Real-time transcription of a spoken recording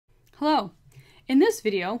Hello. In this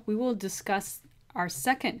video, we will discuss our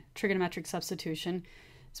second trigonometric substitution,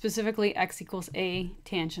 specifically x equals a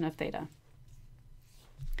tangent of theta.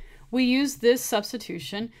 We use this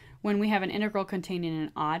substitution when we have an integral containing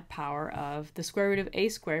an odd power of the square root of a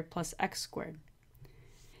squared plus x squared.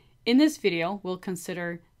 In this video, we'll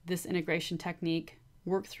consider this integration technique,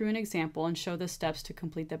 work through an example, and show the steps to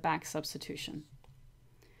complete the back substitution.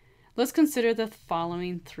 Let's consider the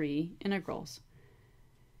following three integrals.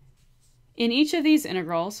 In each of these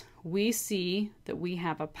integrals, we see that we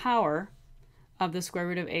have a power of the square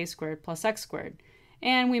root of a squared plus x squared,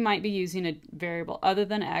 and we might be using a variable other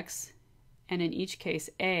than x, and in each case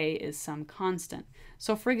a is some constant.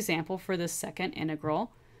 So for example, for this second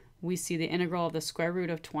integral, we see the integral of the square root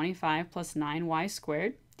of 25 plus 9y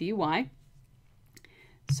squared dy.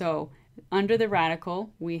 So under the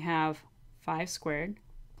radical, we have 5 squared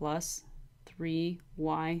plus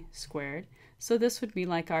 3y squared. So this would be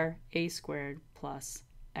like our a squared plus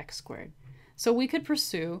x squared. So we could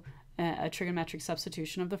pursue a trigonometric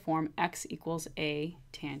substitution of the form x equals a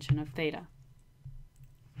tangent of theta.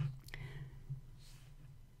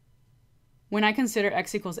 When I consider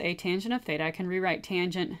x equals a tangent of theta, I can rewrite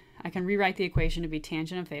the equation to be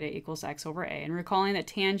tangent of theta equals x over a. And recalling that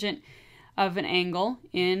tangent of an angle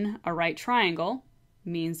in a right triangle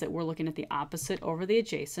means that we're looking at the opposite over the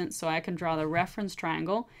adjacent. So I can draw the reference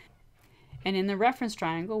triangle. And in the reference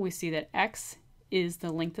triangle, we see that x is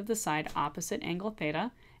the length of the side opposite angle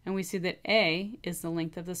theta, and we see that a is the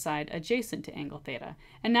length of the side adjacent to angle theta.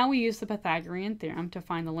 And now we use the Pythagorean theorem to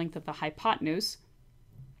find the length of the hypotenuse,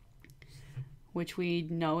 which we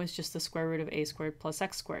know is just the square root of a squared plus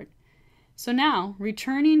x squared. So now,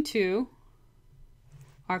 returning to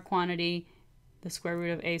our quantity, the square root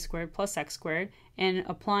of a squared plus x squared, and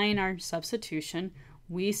applying our substitution,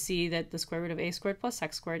 we see that the square root of a squared plus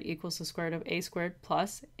x squared equals the square root of a squared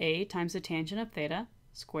plus a times the tangent of theta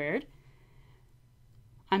squared.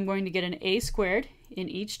 I'm going to get an a squared in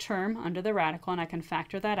each term under the radical, and I can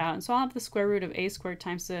factor that out. And so I'll have the square root of a squared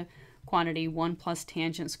times the quantity 1 plus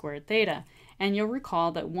tangent squared theta. And you'll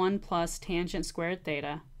recall that 1 plus tangent squared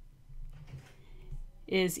theta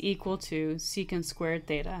is equal to secant squared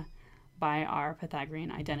theta by our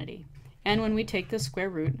Pythagorean identity. And when we take the square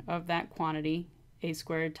root of that quantity, a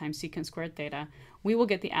squared times secant squared theta, we will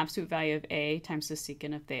get the absolute value of a times the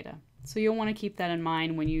secant of theta. So you'll want to keep that in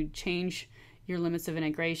mind when you change your limits of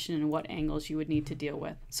integration and what angles you would need to deal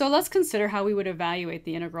with. So let's consider how we would evaluate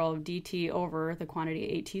the integral of dt over the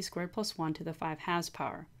quantity 8t squared plus 1 to the 5/2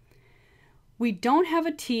 power. We don't have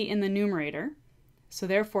a t in the numerator, so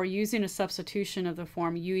therefore using a substitution of the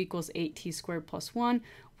form u equals 8t squared plus 1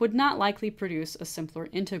 would not likely produce a simpler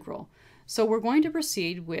integral. So we're going to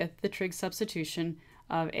proceed with the trig substitution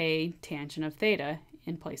of a tangent of theta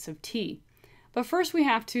in place of t. But first we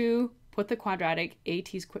have to put the quadratic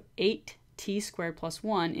 8t squared plus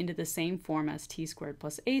 1 into the same form as t squared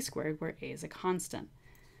plus a squared, where a is a constant.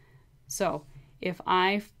 So if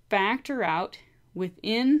I factor out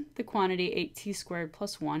within the quantity 8t squared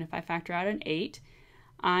plus 1, if I factor out an 8,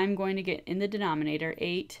 I'm going to get in the denominator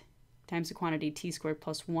 8 times the quantity t squared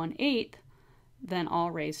plus 1/8, then all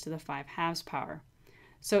raised to the 5/2 power.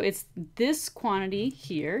 So it's this quantity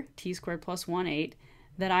here, t squared plus 1/8,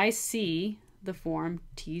 that I see the form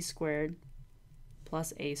t squared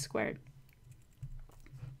plus a squared.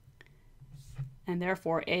 And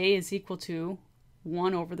therefore a is equal to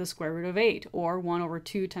 1 over the square root of 8, or 1 over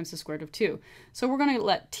 2 times the square root of 2. So we're going to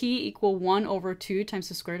let t equal 1 over 2 times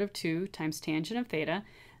the square root of 2 times tangent of theta.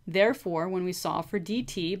 Therefore, when we solve for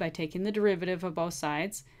dt by taking the derivative of both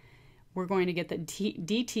sides, we're going to get that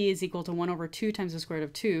dt is equal to 1 over 2 times the square root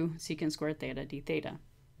of 2 secant squared theta d theta.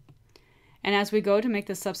 And as we go to make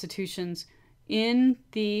the substitutions in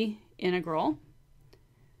the integral,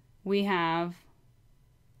 we have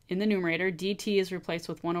in the numerator dt is replaced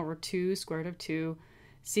with 1 over 2 square root of 2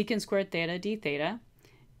 secant squared theta d theta.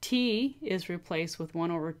 T is replaced with 1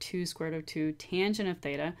 over 2 square root of 2 tangent of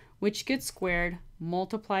theta, which gets squared,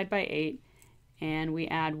 multiplied by 8, and we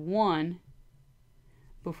add 1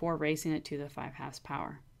 before raising it to the 5/2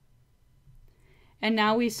 power. And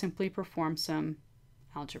now we simply perform some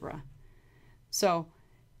algebra. So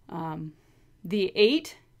the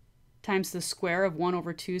 8 times the square of 1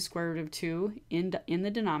 over 2 square root of 2 in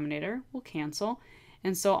the denominator will cancel.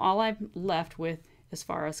 And so all I'm left with, as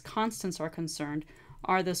far as constants are concerned,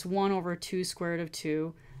 are this 1 over 2 square root of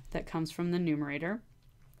 2 that comes from the numerator.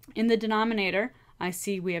 In the denominator, I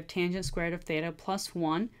see we have tangent squared of theta plus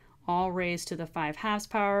 1, all raised to the 5/2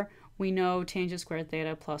 power. We know tangent squared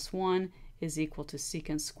theta plus 1 is equal to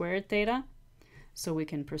secant squared theta. So we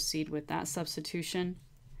can proceed with that substitution.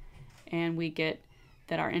 And we get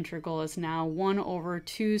that our integral is now 1 over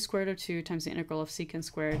 2 square root of 2 times the integral of secant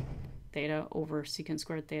squared theta over secant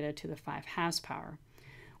squared theta to the 5/2 power.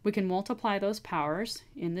 We can multiply those powers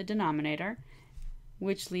in the denominator,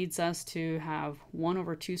 which leads us to have 1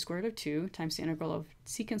 over 2 square root of 2 times the integral of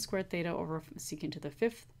secant squared theta over secant to the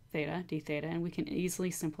 5th theta d theta, and we can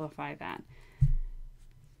easily simplify that,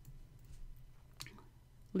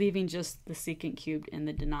 leaving just the secant cubed in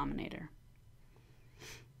the denominator.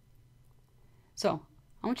 So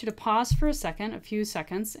I want you to pause for a few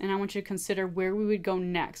seconds, and I want you to consider where we would go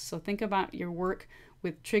next. So think about your work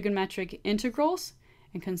with trigonometric integrals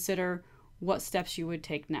and consider what steps you would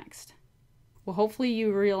take next. Well, hopefully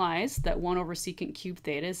you realize that 1 over secant cubed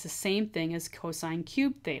theta is the same thing as cosine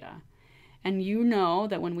cubed theta. And you know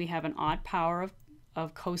that when we have an odd power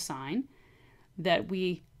of cosine, that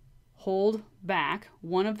we hold back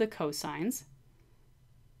one of the cosines,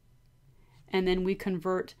 and then we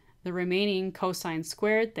convert the remaining cosine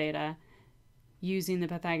squared theta using the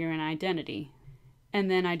Pythagorean identity. And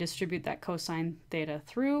then I distribute that cosine theta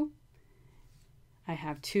through. I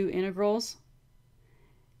have two integrals.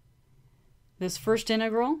 This first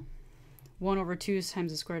integral, 1 over 2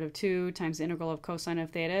 times the square root of 2 times the integral of cosine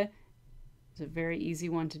of theta, is a very easy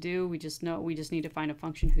one to do. We just need to find a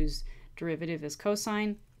function whose derivative is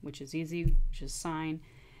cosine, which is easy, which is sine.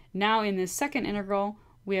 Now in this second integral,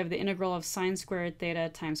 we have the integral of sine squared theta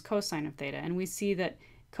times cosine of theta, and we see that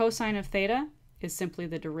cosine of theta is simply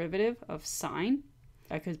the derivative of sine.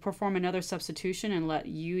 I could perform another substitution and let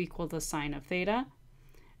u equal the sine of theta.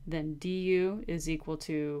 Then du is equal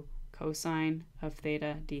to cosine of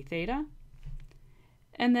theta d theta.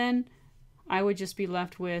 And then I would just be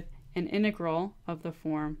left with an integral of the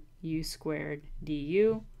form u squared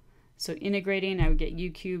du. So integrating, I would get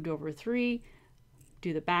u cubed over 3,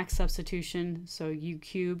 do the back substitution, so u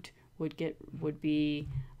cubed would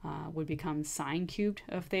become sine cubed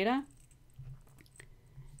of theta.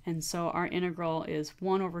 And so our integral is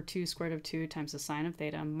 1 over 2 square root of 2 times the sine of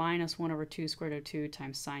theta minus 1 over 2 square root of 2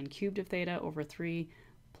 times sine cubed of theta over 3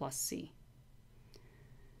 plus c.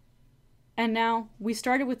 And now we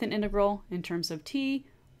started with an integral in terms of t.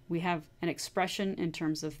 We have an expression in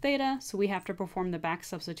terms of theta, so we have to perform the back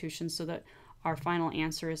substitution so that our final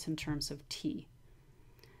answer is in terms of t.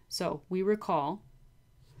 So we recall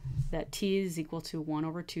that t is equal to 1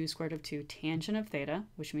 over 2 square root of 2 tangent of theta,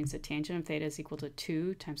 which means that tangent of theta is equal to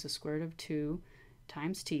 2 times the square root of 2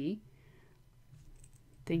 times t.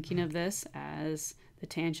 Thinking of this as the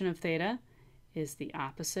tangent of theta is the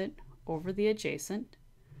opposite over the adjacent,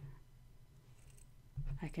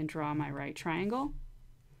 I can draw my right triangle.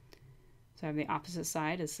 So I have the opposite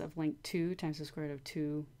side is of length 2 times the square root of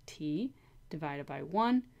 2t divided by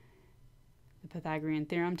 1. The Pythagorean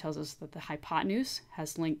theorem tells us that the hypotenuse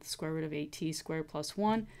has length square root of 8t squared plus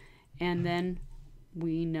 1. And then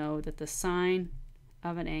we know that the sine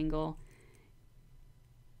of an angle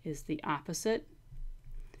is the opposite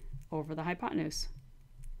over the hypotenuse.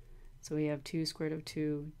 So we have 2 square root of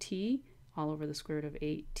 2t all over the square root of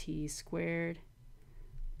 8t squared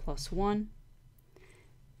plus 1.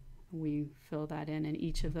 We fill that in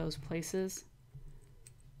each of those places.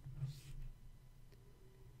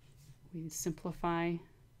 We simplify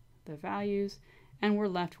the values, and we're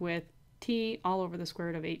left with t all over the square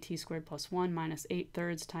root of 8t squared plus 1 minus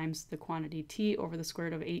 8/3 times the quantity t over the square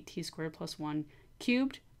root of 8t squared plus 1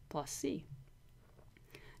 cubed plus c.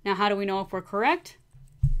 Now how do we know if we're correct?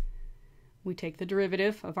 We take the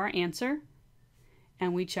derivative of our answer,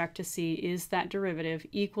 and we check to see is that derivative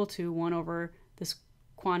equal to 1 over this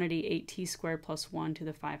quantity 8t squared plus 1 to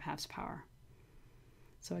the 5/2 power.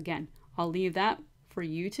 So again, I'll leave that for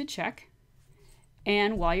you to check,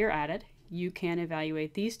 and while you're at it, you can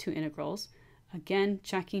evaluate these two integrals, again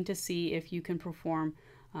checking to see if you can perform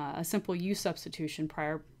a simple u substitution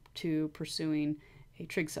prior to pursuing a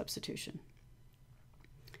trig substitution.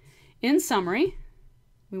 In summary,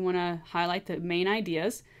 we want to highlight the main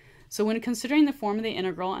ideas. So when considering the form of the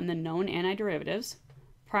integral and the known antiderivatives,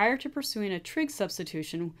 prior to pursuing a trig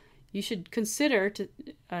substitution, you should consider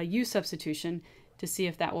a u substitution to see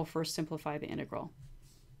if that will first simplify the integral.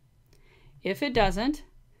 If it doesn't,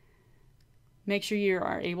 make sure you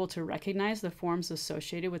are able to recognize the forms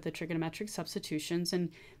associated with the trigonometric substitutions, and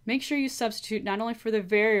make sure you substitute not only for the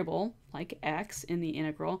variable, like x, in the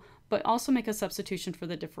integral, but also make a substitution for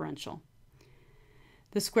the differential.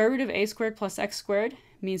 The square root of a squared plus x squared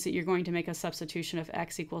means that you're going to make a substitution of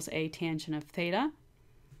x equals a tangent of theta.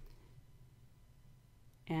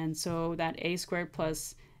 And so that a squared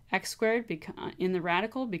plus x squared in the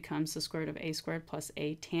radical becomes the square root of a squared plus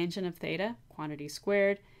a tangent of theta, quantity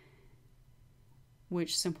squared,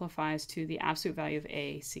 which simplifies to the absolute value of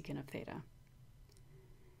a secant of theta.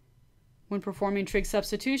 When performing trig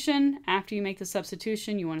substitution, after you make the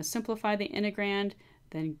substitution, you want to simplify the integrand,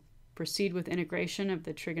 then proceed with integration of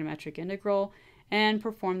the trigonometric integral, and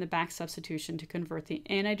perform the back substitution to convert the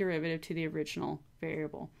antiderivative to the original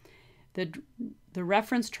variable. The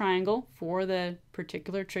reference triangle for the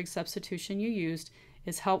particular trig substitution you used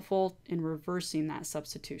is helpful in reversing that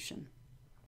substitution.